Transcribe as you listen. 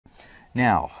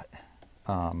Now,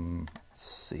 let's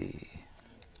see.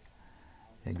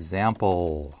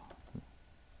 Example.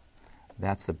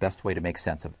 That's the best way to make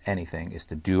sense of anything, is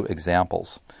to do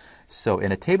examples. So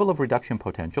in a table of reduction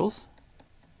potentials,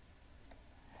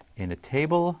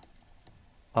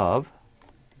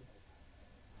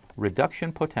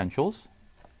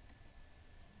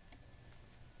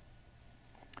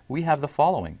 we have the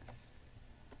following.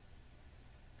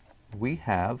 We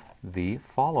have,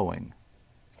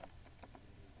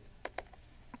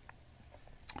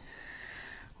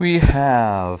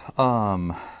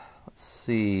 let's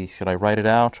see, should I write it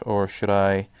out or should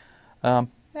I, yeah,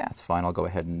 it's fine, I'll go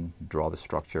ahead and draw the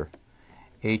structure.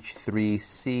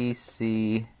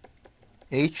 H3CCH,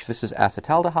 this is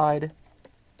acetaldehyde,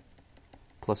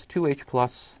 plus 2H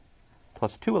plus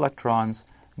 2 electrons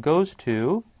goes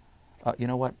to, you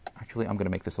know what, actually I'm going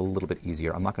to make this a little bit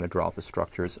easier. I'm not going to draw out the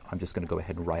structures, I'm just going to go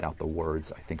ahead and write out the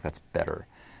words. I think that's better.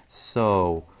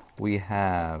 So we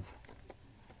have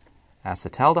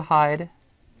acetaldehyde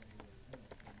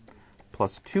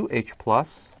plus 2H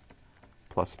plus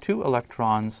 2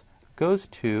 electrons goes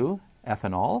to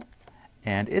ethanol,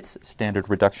 and its standard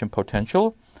reduction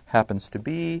potential happens to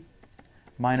be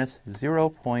minus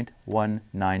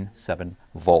 0.197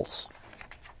 volts.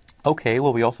 Okay,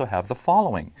 well, we also have the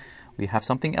following. We have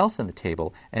something else in the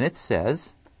table, and it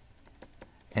says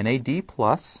NAD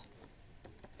plus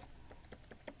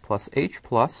H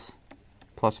plus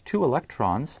 2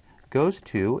 electrons goes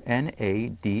to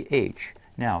NADH.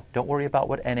 Now, don't worry about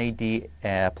what NAD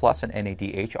plus and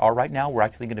NADH are right now. We're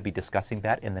actually going to be discussing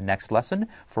that in the next lesson.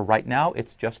 For right now,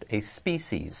 it's just a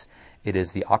species. It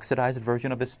is the oxidized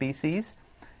version of the species.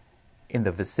 In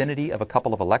the vicinity of a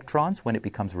couple of electrons, when it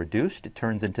becomes reduced, it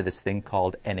turns into this thing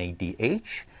called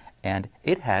NADH, and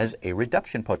it has a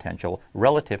reduction potential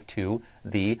relative to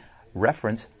the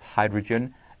reference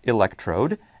hydrogen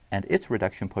electrode, and its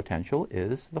reduction potential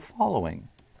is the following.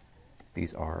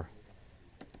 These are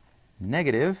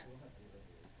negative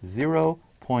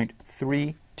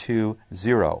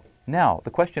 0.320. Now, the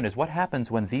question is, what happens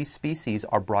when these species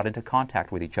are brought into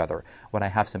contact with each other? When I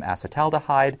have some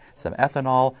acetaldehyde, some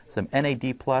ethanol, some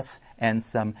NAD+, and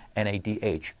some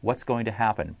NADH, what's going to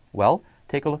happen? Well,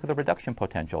 take a look at the reduction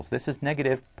potentials. This is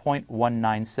negative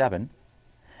 0.197,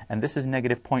 and this is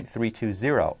negative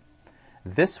 0.320.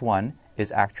 This one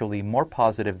is actually more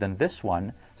positive than this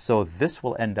one, so this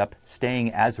will end up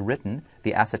staying as written.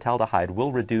 The acetaldehyde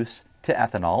will reduce to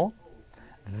ethanol.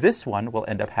 This one will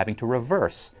end up having to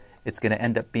reverse. It's going to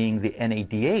end up being the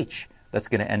NADH that's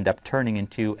going to end up turning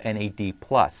into NAD+.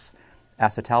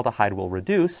 Acetaldehyde will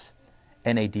reduce.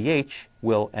 NADH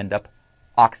will end up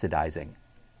oxidizing.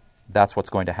 That's what's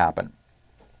going to happen.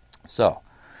 So,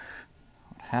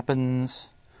 what happens?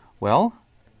 Well,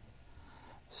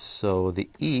 so the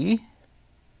E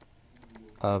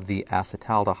of the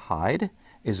acetaldehyde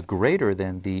is greater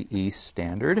than the E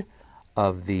standard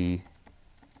of the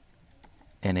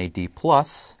NAD+,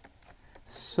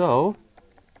 so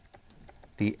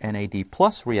the NAD+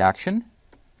 reaction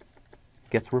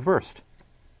gets reversed.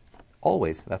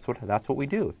 Always, that's what we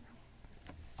do.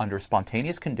 Under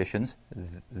spontaneous conditions,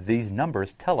 these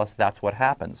numbers tell us that's what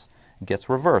happens. It gets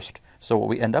reversed. So what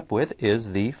we end up with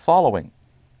is the following.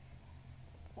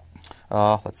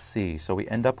 Let's see. So we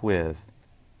end up with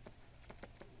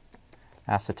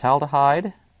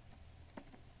acetaldehyde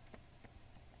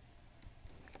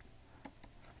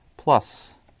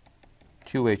plus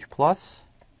 2H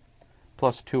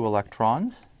plus 2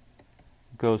 electrons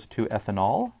goes to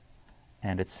ethanol,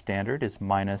 and its standard is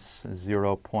minus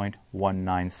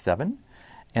 0.197.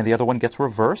 And the other one gets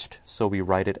reversed, so we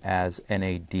write it as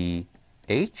NADH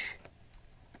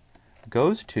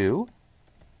goes to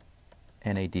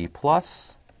NAD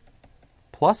plus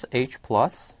H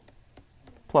plus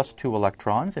 2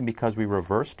 electrons, and because we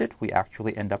reversed it, we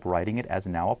actually end up writing it as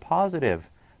now a positive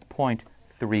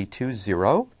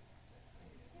 0.320.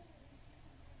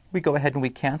 We go ahead and we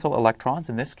cancel electrons.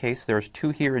 In this case, there's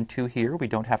 2 here and 2 here. We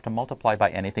don't have to multiply by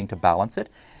anything to balance it.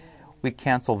 We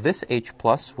cancel this H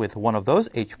plus with one of those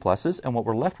H pluses, and what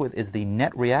we're left with is the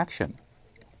net reaction.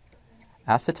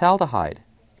 Acetaldehyde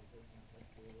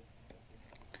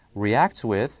reacts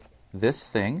with this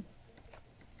thing,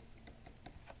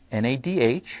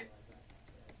 NADH,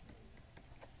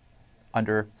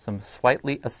 under some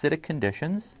slightly acidic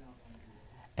conditions,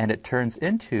 and it turns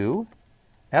into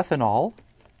ethanol,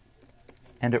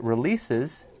 and it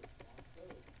releases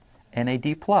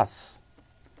NAD+.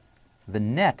 The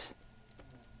net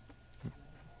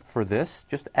for this,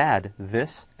 just add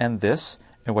this, and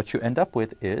what you end up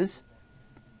with is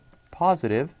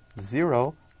positive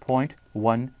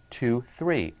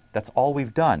 0.123. That's all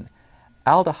we've done.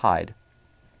 Aldehyde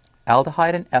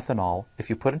Aldehyde and ethanol, if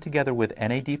you put them together with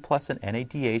NAD plus and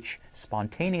NADH,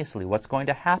 spontaneously what's going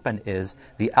to happen is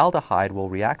the aldehyde will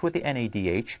react with the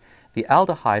NADH, the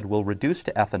aldehyde will reduce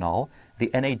to ethanol,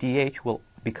 the NADH will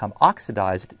become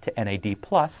oxidized to NAD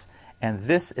plus, and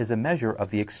this is a measure of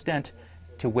the extent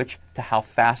to how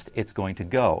fast it's going to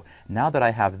go. Now that I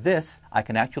have this, I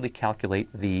can actually calculate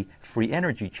the free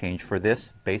energy change for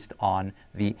this based on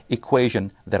the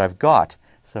equation that I've got.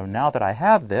 So now that I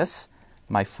have this,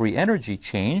 my free energy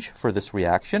change for this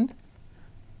reaction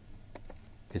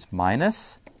is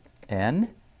minus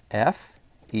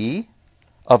NFE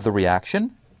of the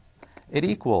reaction. It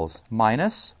equals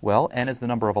minus, well, N is the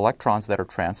number of electrons that are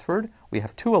transferred. We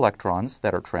have 2 electrons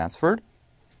that are transferred.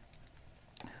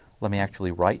 Let me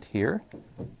actually write here.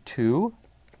 2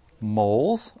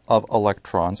 moles of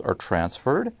electrons are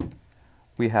transferred.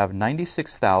 We have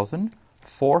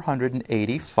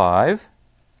 96,485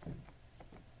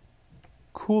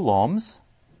 coulombs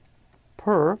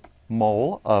per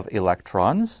mole of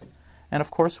electrons. And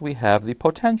of course we have the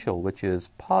potential, which is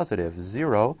positive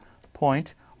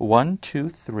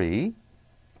 0.123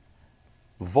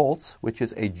 volts, which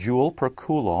is a joule per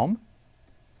coulomb.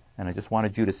 And I just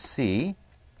wanted you to see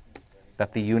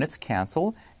that the units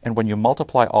cancel. And when you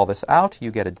multiply all this out,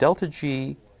 you get a delta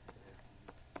G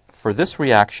for this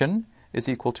reaction is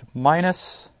equal to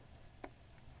minus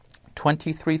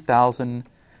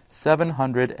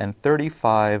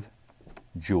 23,735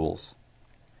 joules.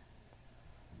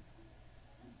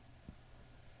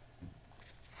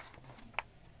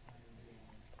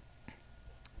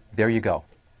 There you go.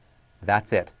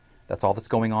 That's it. That's all that's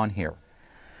going on here.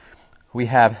 We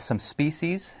have some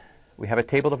species. We have a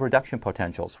table of reduction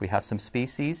potentials. We have some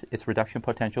species. Its reduction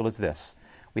potential is this.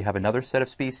 We have another set of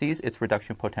species. Its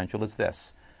reduction potential is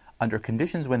this. Under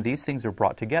conditions when these things are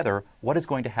brought together, what is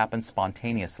going to happen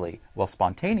spontaneously? Well,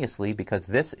 spontaneously, because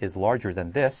this is larger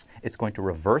than this, it's going to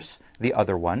reverse the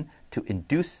other one to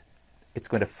induce, it's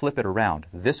going to flip it around.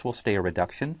 This will stay a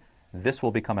reduction. This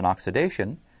will become an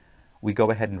oxidation. We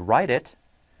go ahead and write it.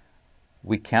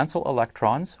 We cancel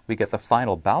electrons. We get the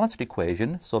final balanced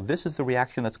equation. So this is the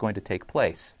reaction that's going to take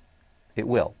place. It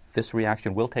will. This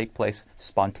reaction will take place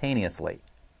spontaneously.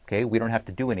 Okay, we don't have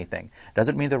to do anything.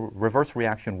 Doesn't mean the reverse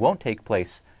reaction won't take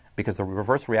place, because the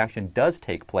reverse reaction does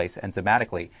take place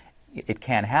enzymatically. It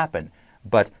can happen,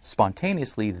 but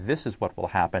spontaneously this is what will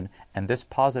happen, and this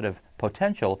positive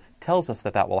potential tells us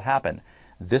that that will happen.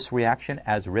 This reaction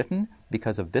as written,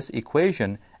 because of this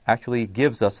equation, actually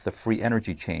gives us the free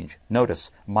energy change.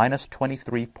 Notice, minus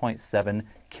 23.7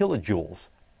 kilojoules.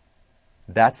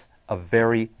 That's a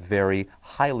very, very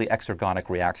highly exergonic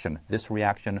reaction. This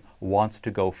reaction wants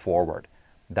to go forward.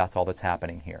 That's all that's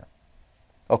happening here.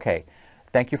 Okay,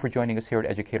 thank you for joining us here at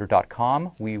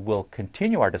Educator.com. We will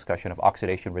continue our discussion of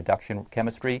oxidation reduction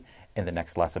chemistry in the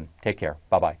next lesson. Take care.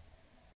 Bye-bye.